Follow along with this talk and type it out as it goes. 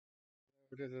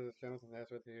this is Jonathan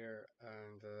Hesworth here,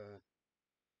 and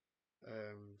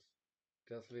um,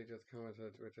 jesili just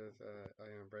commented, which is I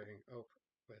am breaking up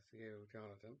with you,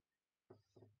 Jonathan.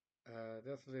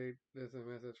 Jesili, this is a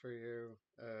message for you.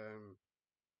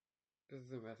 This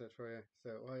is a message for you.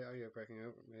 So, why are you breaking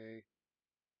up with me?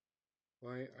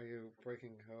 Why are you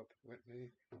breaking up with me?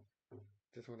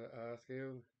 Just want to ask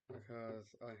you because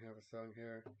I have a song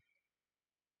here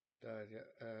that you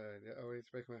always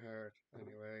break my heart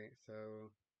anyway.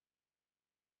 So,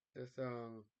 this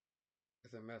song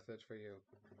is a message for you.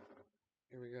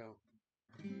 Here we go.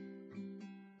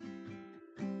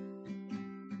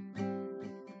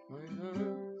 My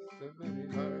heart, so many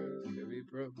hearts to be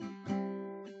broke.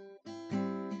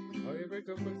 I break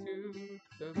up with you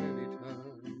so many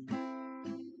times.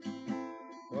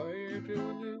 Why you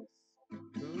doing this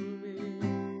to me?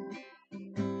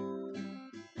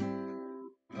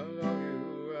 I love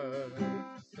you, I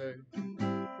say.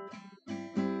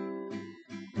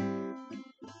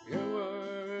 You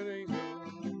are an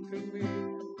angel to me.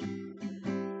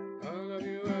 I love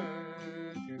you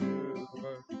as you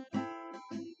are.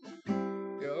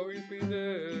 You always be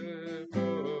there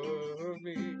for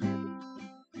me.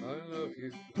 I love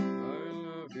you,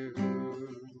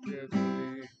 yes,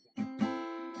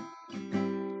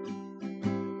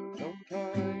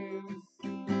 sometimes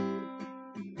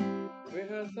we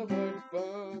have so much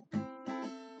fun.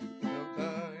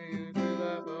 Sometimes we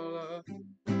laugh a lot.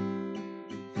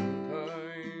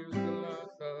 Sometimes the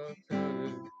loss of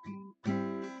time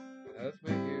has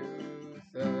made you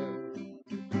sad.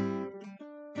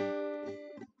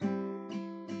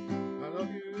 I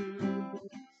love you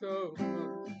so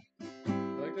much.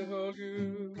 Like to hold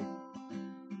you.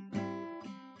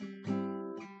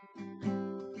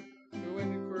 So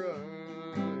when you cry,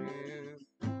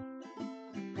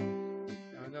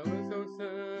 I know it's so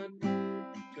sad.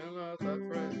 To lost our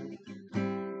friend,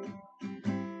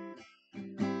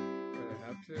 but I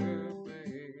have to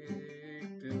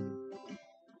make do.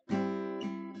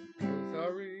 I'm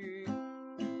sorry.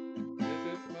 This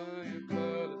is my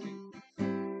apology.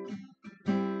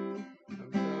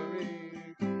 I'm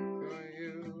sorry for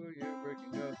you. You're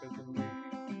breaking up with me.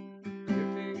 You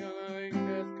think I like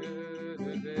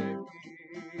yesterday.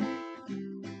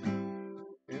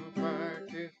 In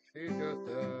practice, she's just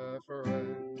a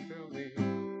friend to me.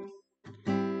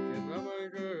 She's not my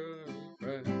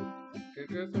girlfriend. She's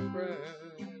just a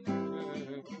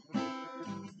friend.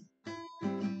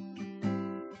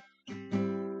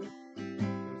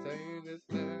 I'm saying this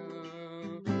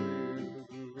now for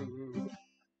you.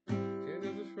 She's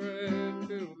just a friend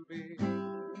to me,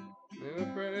 and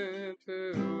a friend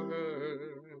to her.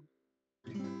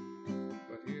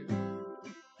 But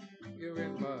you're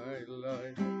in my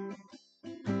life.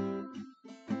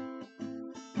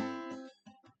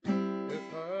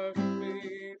 It's hard for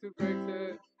me to break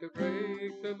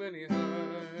so many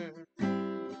hearts, but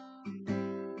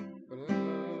I'm in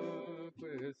love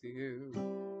with you.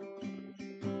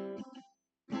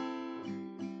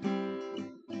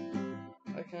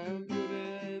 I can't do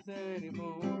this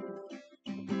anymore.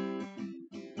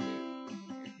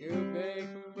 You beg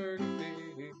for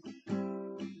mercy.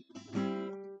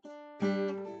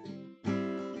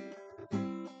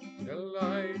 The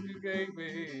light you gave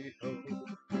me hope.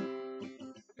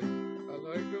 I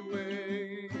like the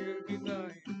way you be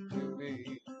nice to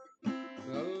me.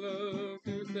 The love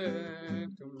you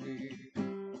sent to me.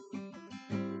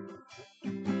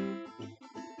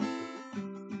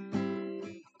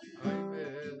 I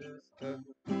missed her.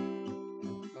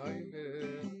 I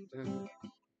missed her.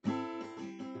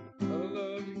 The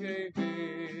love you gave me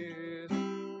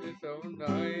is so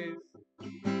nice.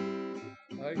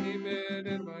 I keep it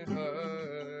in my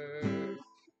heart,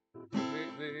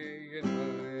 completely in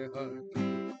my heart.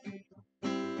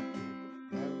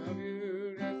 I love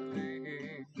you,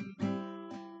 Jesili.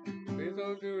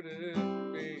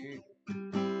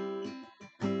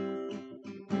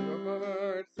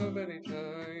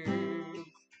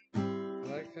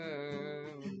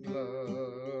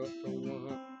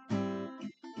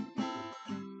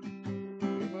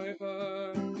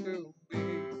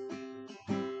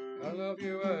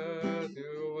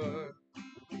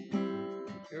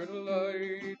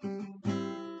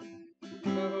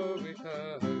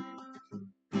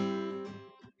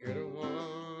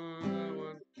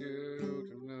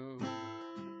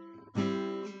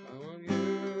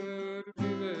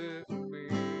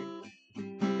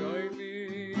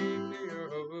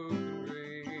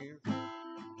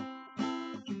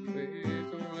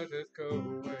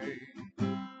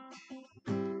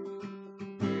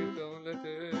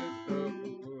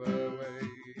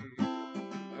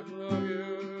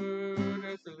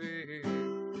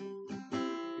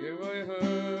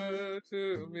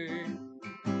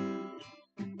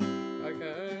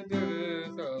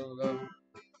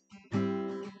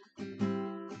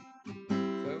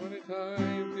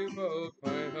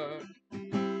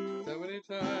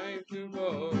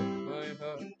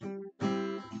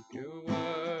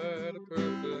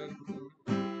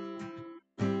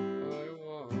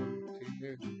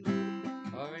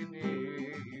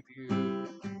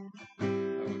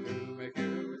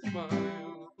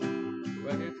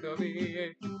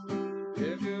 me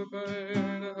if you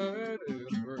find a heart to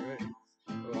break.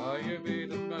 Why you be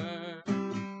the man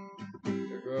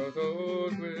that grows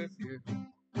old with you?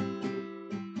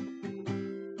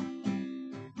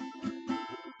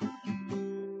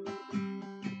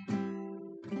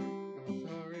 I'm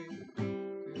sorry,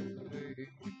 jesili.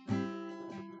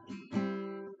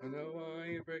 I know why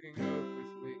you're breaking up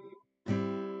with me.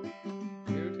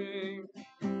 You think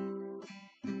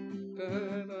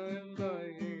that I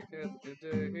lied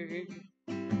yesterday,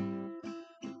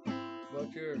 but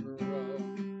you're wrong.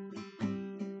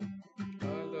 I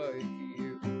like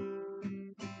you.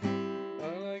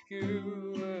 I like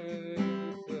you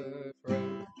as a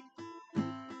friend.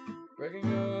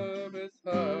 Breaking up is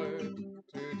hard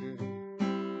to do.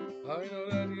 I know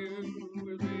that you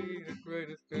will be the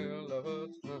greatest girl of all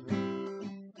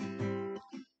time.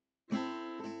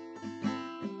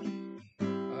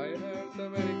 I have so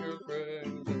many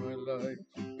girlfriends in my life.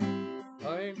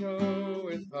 I know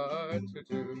it's hard to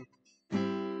do.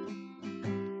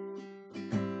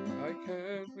 I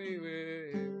can't be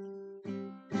with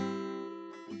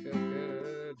just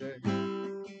a day.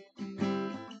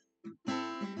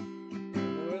 I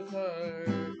know it's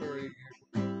hard for you,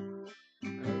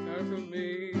 and it's hard for me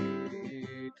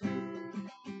too.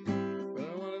 But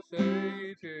I wanna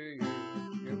say to you,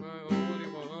 you're my only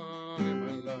one in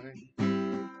my life.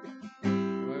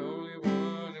 You're my only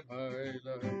one in my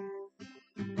life.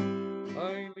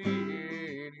 I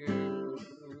need you.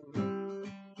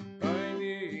 I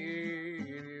need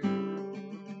you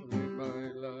in my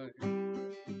life.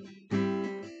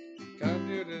 Can't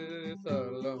do this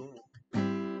alone.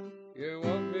 You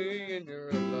want me in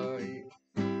your life.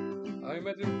 I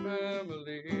met your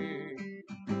family.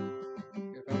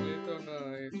 Your family's so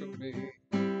nice to me.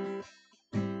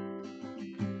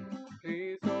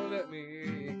 Please don't let me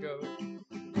go.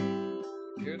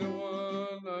 You're the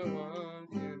one I want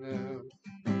you now.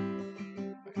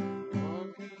 I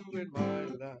want you in my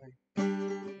life.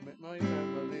 Met my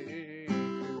family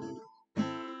too.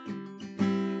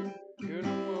 You're the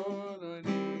one I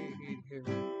need here.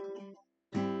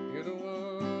 You're the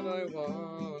one I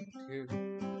want you.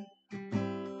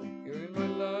 You're in my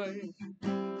life,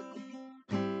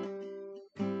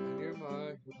 and you're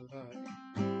my life.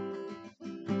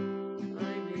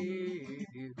 I need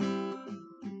you.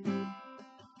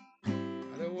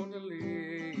 I don't want to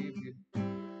leave you.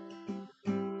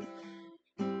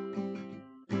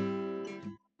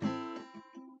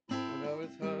 I know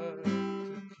it's hard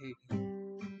to keep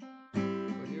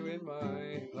when you're in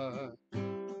my heart.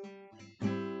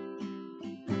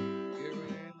 You're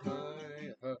in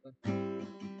my heart.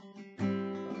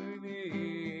 I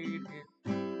need you.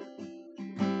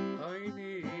 I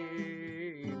need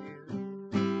you.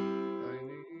 I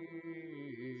need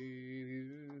you.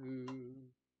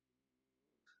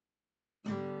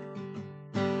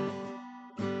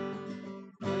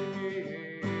 I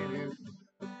need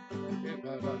you in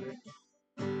my life.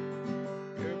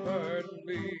 You're part of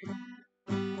me.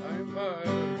 I'm part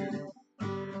of you.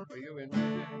 Are you in my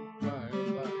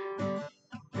life?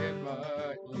 In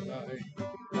my life.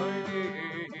 I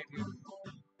need you.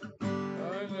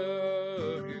 I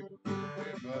love you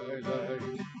in my life.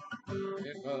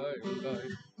 In my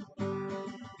life.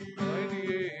 I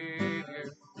need you.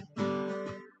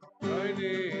 I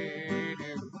need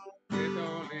you. Please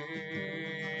don't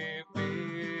leave me.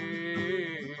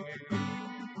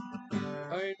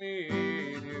 I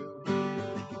need you.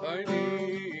 I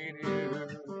need you.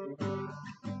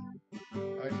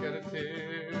 I shed a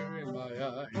tear in my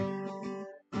eye.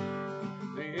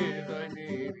 Please, I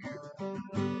need you.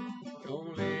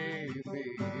 Don't leave me.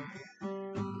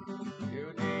 You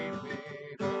need me.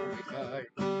 Don't be shy.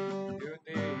 You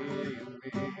need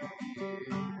me.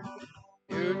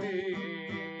 You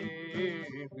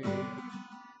need me.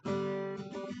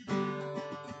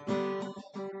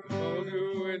 Hold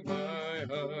you in my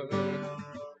heart.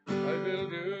 I will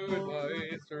do in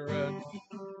my strength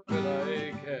that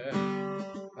I can.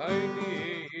 I